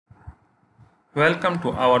Welcome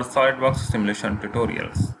to our Solidworks simulation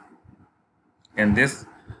tutorials. In this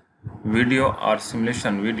video or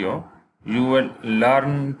simulation video, you will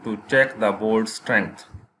learn to check the bolt strength.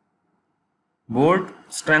 Bolt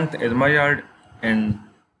strength is measured in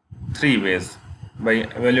three ways: by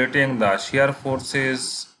evaluating the shear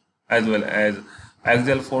forces as well as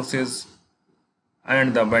axial forces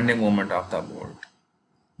and the bending moment of the bolt.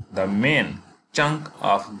 The main chunk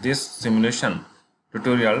of this simulation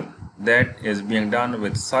tutorial that is being done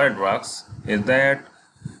with SolidWorks is that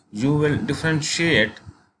you will differentiate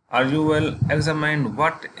or you will examine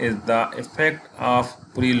what is the effect of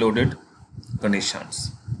preloaded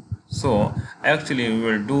conditions. So actually we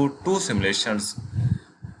will do two simulations.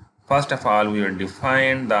 First of all, we will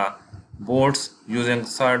define the bolts using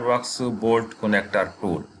SolidWorks bolt connector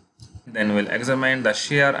tool. Then we'll examine the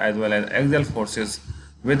shear as well as axial forces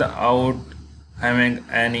without having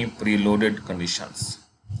any preloaded conditions.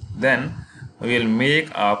 Then we will make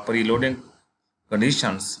a preloading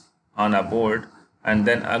conditions on a bolt, and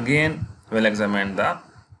then again we'll examine the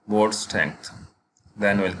bolt strength.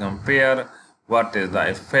 Then we'll compare what is the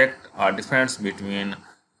effect or difference between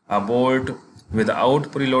a bolt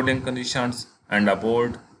without preloading conditions and a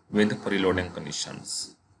bolt with preloading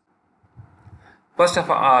conditions. First of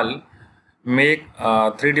all, make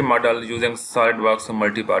a 3D model using SolidWorks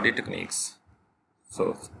multi-body techniques.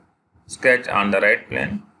 So sketch on the right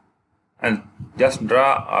plane and just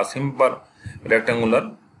draw a simple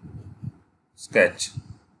rectangular sketch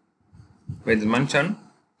with dimension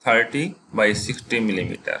 30 by 60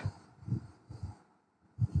 millimeter.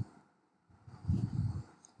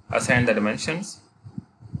 Assign the dimensions.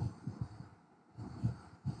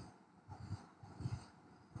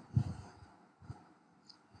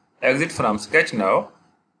 Exit from sketch now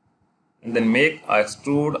and then make a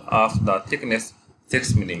extrude of the thickness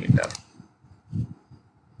 6 millimeter.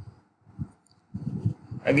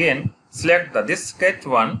 Again select this sketch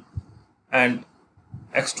one and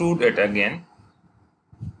extrude it again,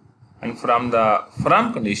 and from the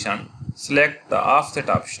from condition select the offset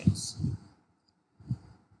options.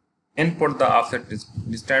 Input the offset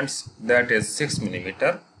distance, that is 6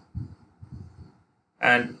 millimeter,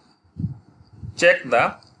 and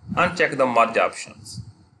uncheck the merge options.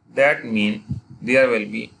 That means there will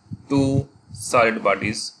be two solid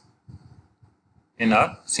bodies in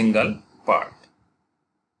a single part.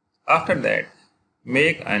 After that,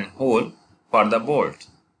 make an hole for the bolt.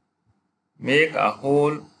 Make a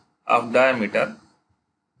hole of diameter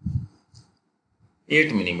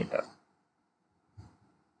 8 millimeter.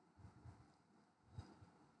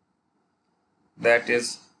 That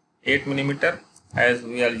is 8 millimeter, as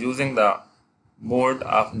we are using the bolt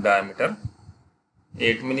of diameter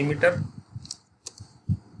 8 millimeter.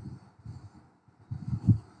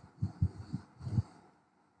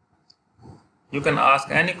 You can ask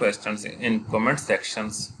any questions in comment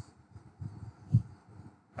sections.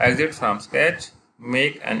 Exit from sketch,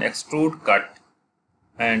 make an extrude cut,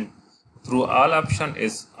 and through all option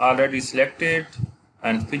is already selected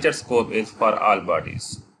and feature scope is for all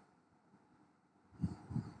bodies.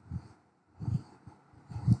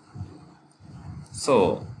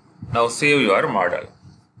 So now save your model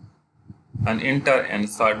and enter in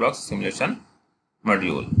SolidWorks simulation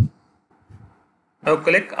module. Now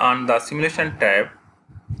click on the simulation tab,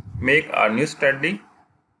 make a new study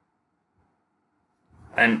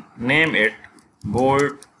and name it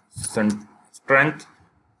bolt strength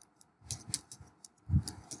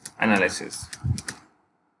analysis.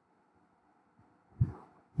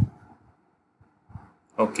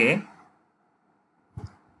 Okay.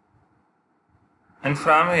 And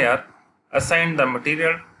from here assign the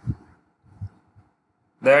material,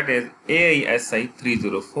 that is AISI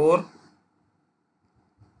 304.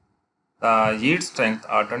 The yield strength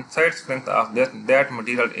or tensile strength of that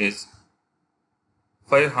material is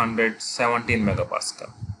 517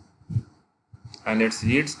 megapascal and its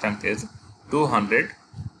yield strength is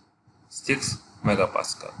 206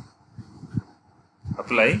 megapascal.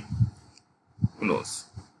 Apply, close.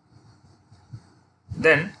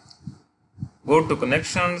 Then go to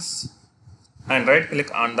connections and right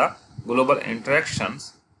click on the global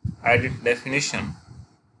interactions, edit definition.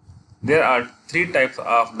 There are three types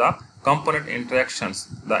of the component interactions: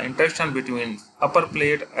 the interaction between upper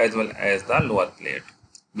plate as well as the lower plate,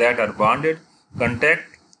 that are bonded,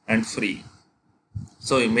 contact and free.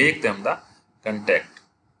 So we make them the contact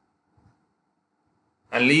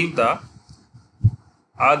and leave the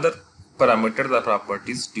other parameter, the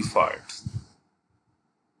properties default.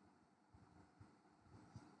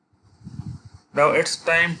 Now it's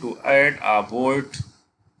time to add a bolt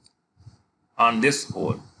on this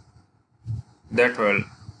hole that will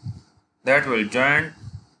that will join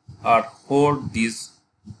or hold these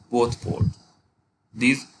both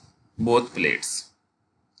plates.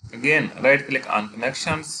 Again, right click on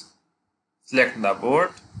connections, select the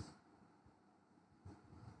board.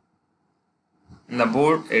 In the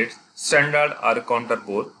board, it's standard or counter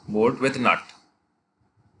board with nut.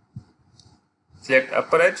 Select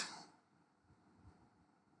upper edge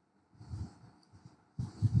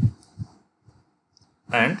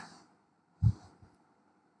and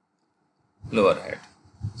lower head.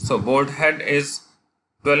 So board head is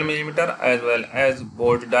 12 mm as well as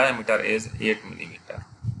board diameter is 8 mm.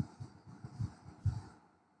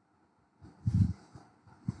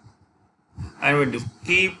 And we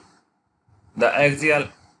keep the axial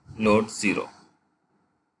load 0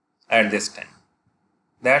 at this time.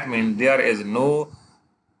 That means there is no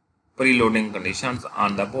preloading conditions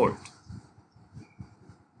on the board,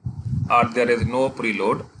 or there is no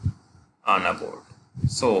preload on a board.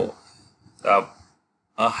 So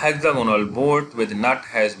a hexagonal board with nut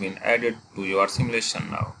has been added to your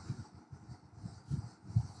simulation now.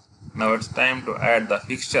 Now it's time to add the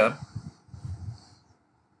fixture.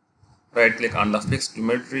 Right click on the fixed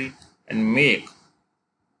geometry and make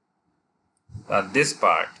this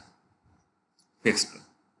part fixed.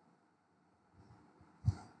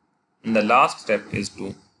 And the last step is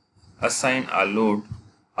to assign a load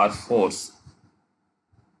or force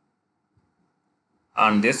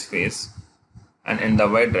on this face and in the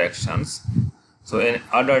y directions. So in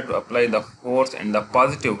order to apply the force in the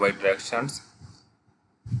positive y directions,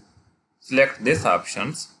 select these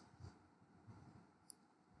options,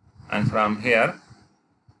 and from here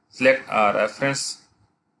select a reference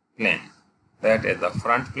plane, that is the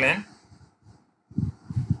front plane.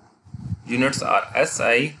 Units are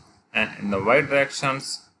SI, and in the y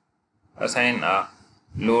directions assign a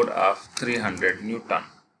load of 300 Newton.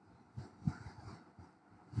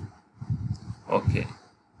 Okay,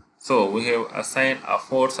 so we have assigned a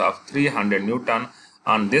force of 300 Newton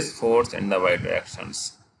on this force in the y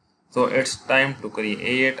directions. So it's time to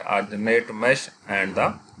create or generate mesh and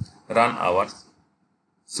run our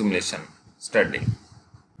simulation study.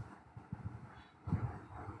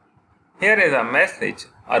 Here is a message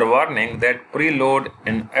or warning that preload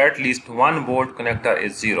in at least one bolt connector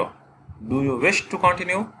is 0. Do you wish to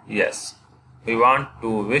continue? Yes. We want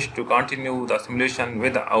to wish to continue the simulation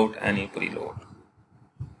without any preload.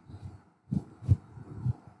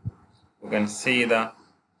 You can see the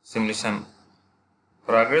simulation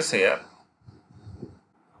progress here.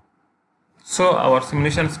 So our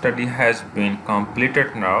simulation study has been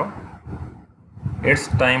completed now. It's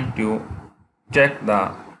time to check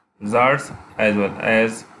the results as well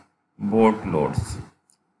as board loads.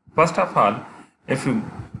 First of all, if you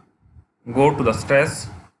go to the stress,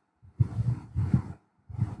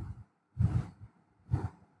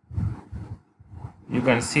 you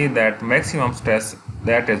can see that maximum stress,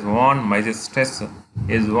 that is one measured stress,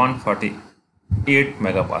 is 148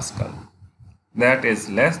 megapascal. That is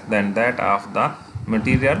less than that of the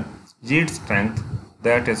material yield strength,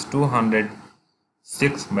 that is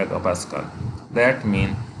 206 megapascal. That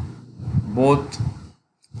means both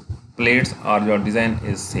plates or your design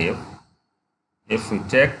is safe. If we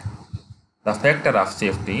check the factor of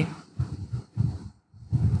safety,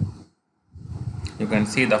 you can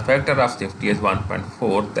see the factor of safety is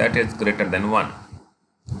 1.4, that is greater than 1.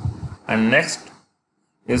 And next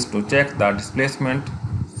is to check the displacement.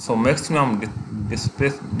 So maximum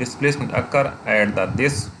displacement occur at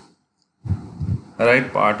this right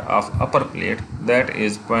part of upper plate, that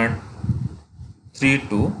is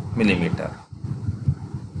 0.32 millimeter.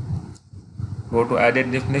 Go to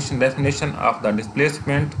added definition of the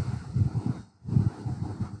displacement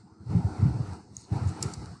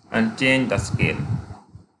and change the scale.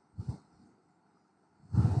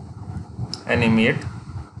 Animate.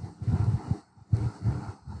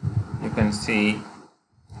 You can see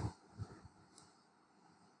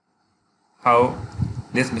how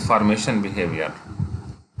this deformation behavior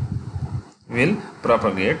will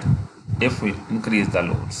propagate if we increase the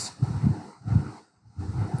loads.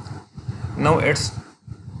 Now it's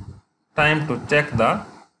time to check the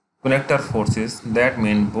connector forces, that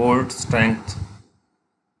means bolt strength.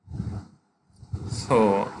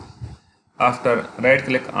 So after right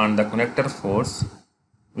click on the connector force,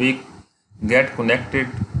 we get connected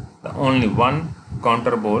the only one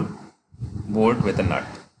counter bolt with a nut.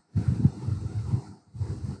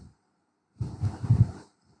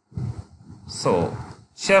 So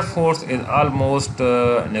shear force is almost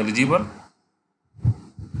negligible,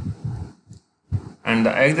 and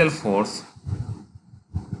the axial force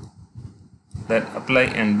that apply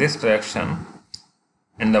in this direction,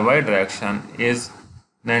 in the y direction, is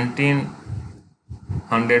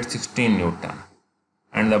 1916 Newton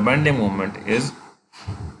and the bending moment is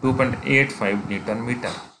 2.85 Newton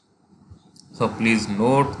meter. So please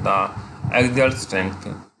note the axial strength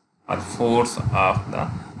or force of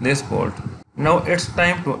this bolt. Now it's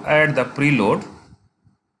time to add the preload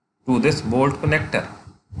to this bolt connector.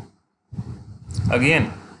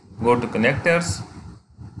 Again, go to connectors,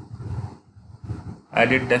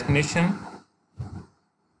 edit definition,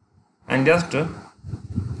 and just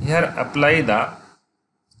here apply the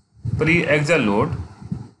pre-axial load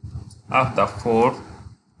of the force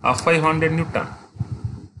of 500 Newton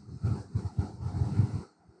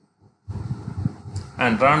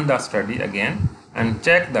and run the study again and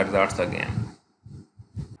check the results again.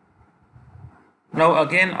 Now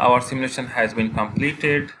again our simulation has been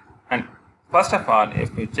completed, and first of all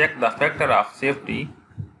if we check the factor of safety,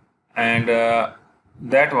 and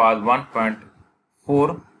that was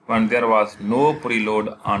 1.4 when there was no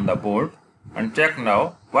preload on the bolt, and check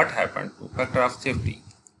now what happened to factor of safety.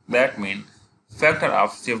 That means factor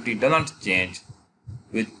of safety doesn't change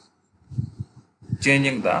with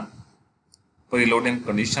changing the preloading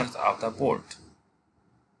conditions of the bolt.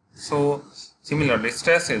 So similarly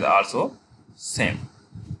stress is also same,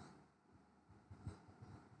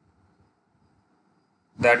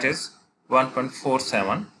 that is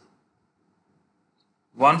 1.47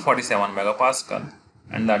 147 megapascal,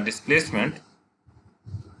 and the displacement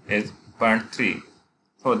is 0.3.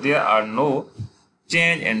 So there are no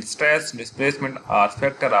change in stress, displacement or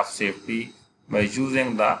factor of safety by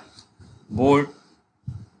using the bolt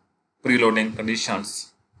preloading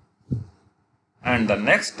conditions. And the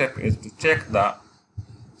next step is to check the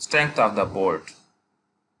strength of the bolt.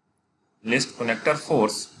 List connector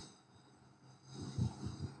force.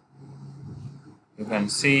 You can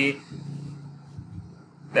see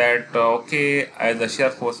that as the shear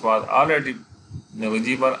force was already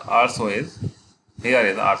negligible, also is here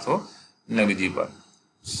is also negligible.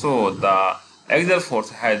 So the axial force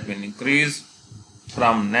has been increased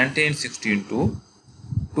from 1916 to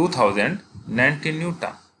 2019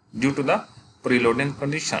 Newton due to the preloading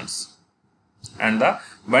conditions, and the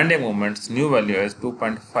bending moment's new value is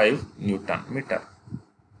 2.5 Newton meter.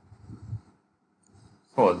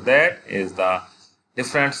 So that is the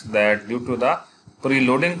difference, that due to the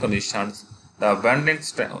preloading conditions the bending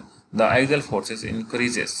strength, the axial forces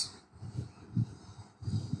increases.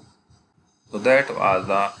 So that was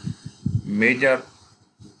the major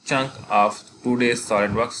chunk of today's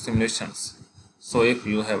SolidWorks simulations. So if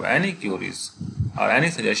you have any queries or any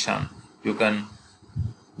suggestion, you can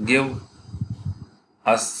give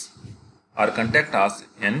us or contact us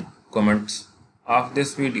in comments of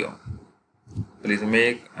this video. Please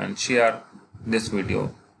make and share this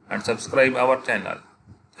video and subscribe our channel.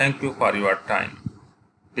 Thank you for your time.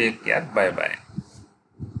 Take care. Bye bye.